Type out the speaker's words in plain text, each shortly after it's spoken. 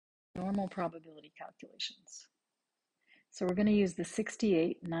Normal probability calculations. So we're going to use the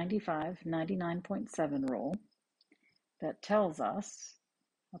 68, 95, 99.7 rule that tells us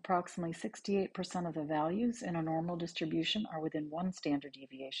approximately 68% of the values in a normal distribution are within one standard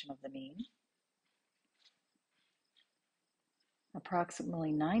deviation of the mean.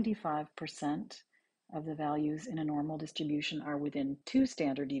 Approximately 95% of the values in a normal distribution are within two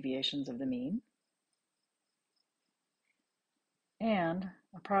standard deviations of the mean. And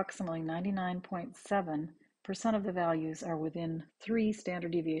approximately 99.7% of the values are within three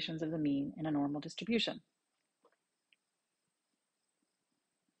standard deviations of the mean in a normal distribution.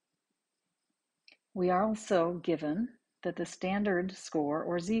 We are also given that the standard score,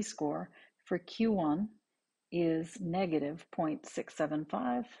 or z-score, for Q1 is negative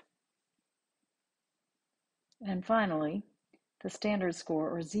 0.675. And finally, the standard score,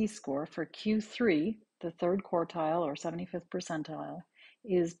 or z-score, for Q3, the third quartile or 75th percentile,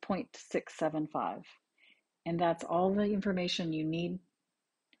 is 0.675. And that's all the information you need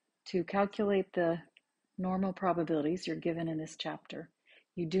to calculate the normal probabilities you're given in this chapter.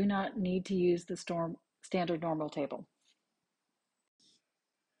 You do not need to use the standard normal table.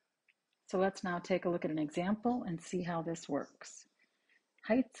 So let's now take a look at an example and see how this works.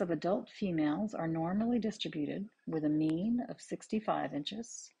 Heights of adult females are normally distributed with a mean of 65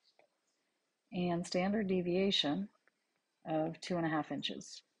 inches and standard deviation of 2.5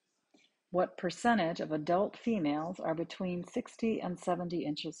 inches. What percentage of adult females are between 60 and 70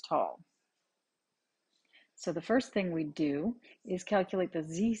 inches tall? So the first thing we do is calculate the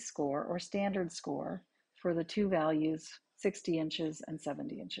z-score, or standard score, for the two values 60 inches and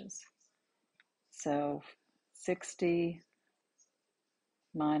 70 inches. So 60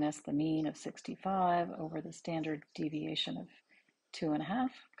 minus the mean of 65 over the standard deviation of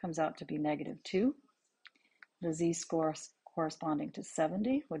 2.5 comes out to be -2. The z-score corresponding to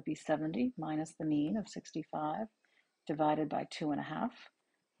 70 would be 70 minus the mean of 65 divided by 2.5,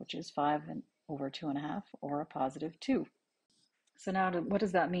 which is 5 over 2.5, or a +2. So now what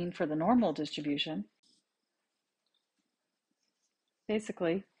does that mean for the normal distribution?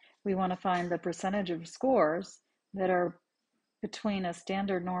 Basically, we want to find the percentage of scores that are between a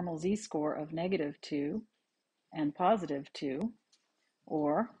standard normal z-score of -2 and +2,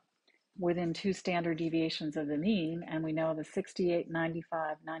 or within two standard deviations of the mean, and we know the 68,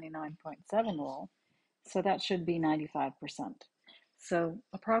 95, 99.7 rule, so that should be 95%. So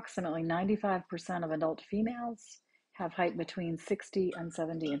approximately 95% of adult females have height between 60 and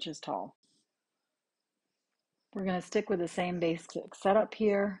 70 inches tall. We're going to stick with the same basic setup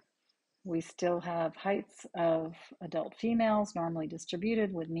here. We still have heights of adult females normally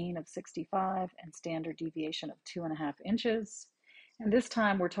distributed with mean of 65 and standard deviation of 2.5 inches. And this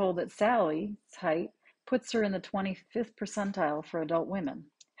time we're told that Sally's height puts her in the 25th percentile for adult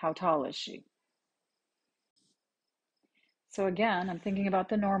women. How tall is she? So again, I'm thinking about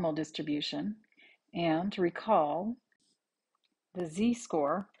the normal distribution, and recall the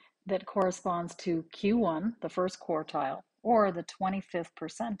z-score that corresponds to Q1, the first quartile, or the 25th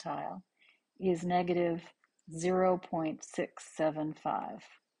percentile, is -0.675.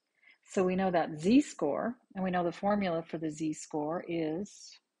 So we know that z-score, and we know the formula for the z-score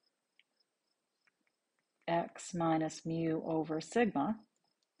is x minus mu over sigma.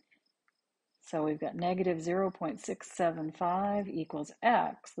 So we've got -0.675 equals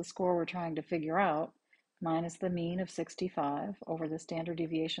x, the score we're trying to figure out, minus the mean of 65 over the standard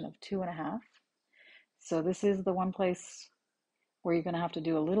deviation of 2.5. So this is the one place where you're going to have to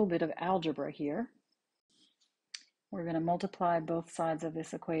do a little bit of algebra here. We're going to multiply both sides of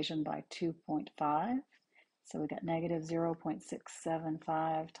this equation by 2.5. So we got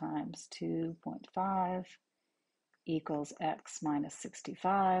 -0.675 times 2.5 equals x minus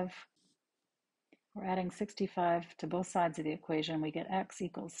 65. We're adding 65 to both sides of the equation. We get x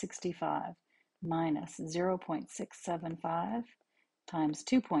equals 65 minus 0.675 times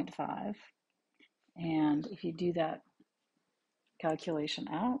 2.5. And if you do that calculation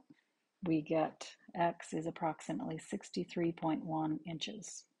out, we get x is approximately 63.1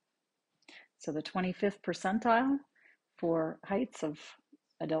 inches. So the 25th percentile for heights of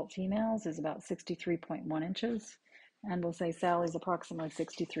adult females is about 63.1 inches, and we'll say Sally's approximately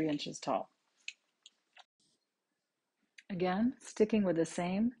 63 inches tall. Again, sticking with the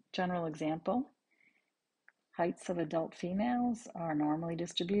same general example, heights of adult females are normally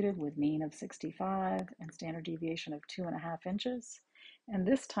distributed with mean of 65 and standard deviation of 2.5 inches. And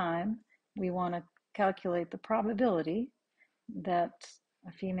this time, we want to calculate the probability that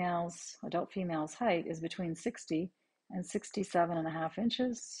adult female's height is between 60 and 67.5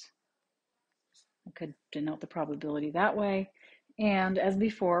 inches. I could denote the probability that way. And as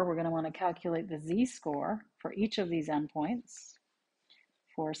before, we're going to want to calculate the z-score for each of these endpoints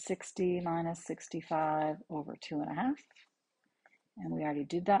for 60 minus 65 over 2.5. And we already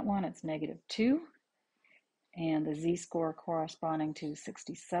did that one, it's -2. And the z-score corresponding to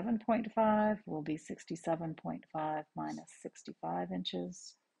 67.5 will be 67.5 minus 65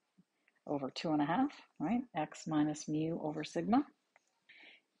 inches over 2.5, right? X minus mu over sigma.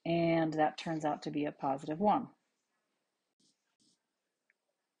 And that turns out to be a +1.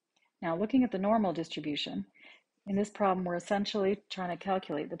 Now, looking at the normal distribution, in this problem, we're essentially trying to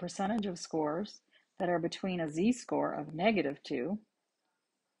calculate the percentage of scores that are between a z-score of -2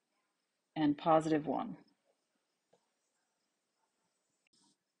 and +1.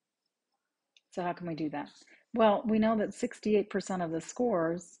 So how can we do that? Well, we know that 68% of the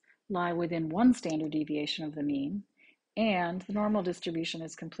scores lie within one standard deviation of the mean, and the normal distribution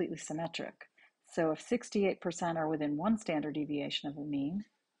is completely symmetric. So if 68% are within one standard deviation of the mean,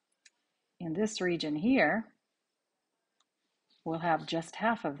 in this region here, we'll have just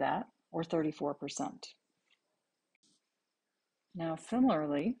half of that, or 34%. Now,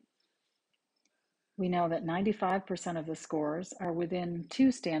 similarly, we know that 95% of the scores are within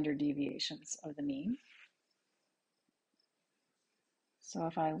two standard deviations of the mean. So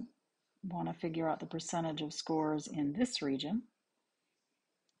if I want to figure out the percentage of scores in this region,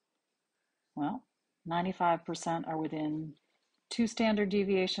 well, 95% are within two standard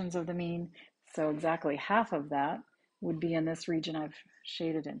deviations of the mean, so exactly half of that would be in this region I've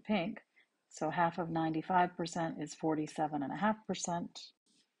shaded in pink. So half of 95% is 47.5%.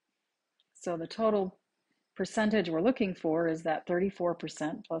 So the total percentage we're looking for is that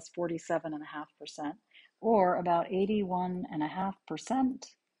 34% plus 47.5%, or about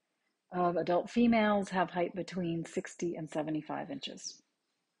 81.5% of adult females have height between 60 and 75 inches.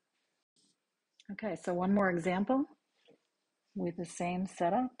 Okay, so one more example with the same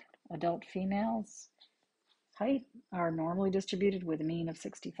setup. Adult females' height are normally distributed with a mean of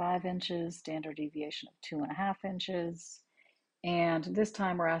 65 inches, standard deviation of 2.5 inches. And this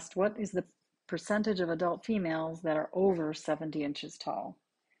time we're asked, what is the percentage of adult females that are over 70 inches tall?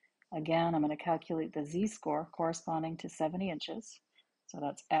 Again, I'm going to calculate the z-score corresponding to 70 inches. So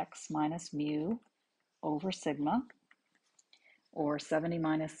that's x minus mu over sigma, or 70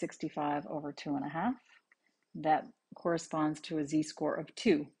 minus 65 over 2.5. That corresponds to a z-score of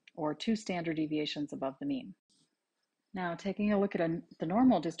 2, or 2 standard deviations above the mean. Now, taking a look at the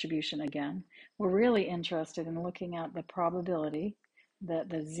normal distribution again, we're really interested in looking at the probability that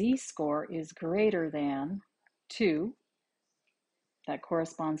the z-score is greater than 2. That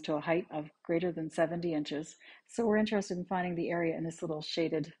corresponds to a height of greater than 70 inches. So we're interested in finding the area in this little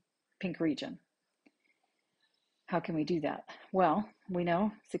shaded pink region. How can we do that? Well, we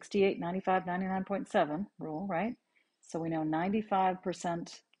know 68, 95, 99.7 rule, right? So we know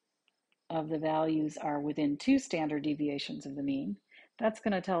 95% of the values are within two standard deviations of the mean. That's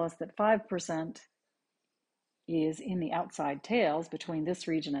going to tell us that 5% is in the outside tails between this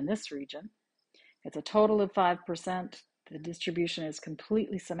region and this region. It's a total of 5%. The distribution is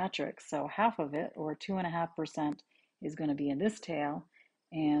completely symmetric, so half of it, or 2.5%, is going to be in this tail,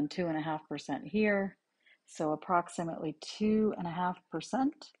 and 2.5% here. So approximately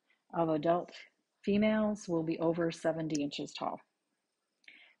 2.5% of adult females will be over 70 inches tall.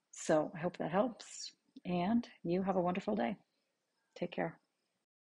 So I hope that helps, and you have a wonderful day. Take care.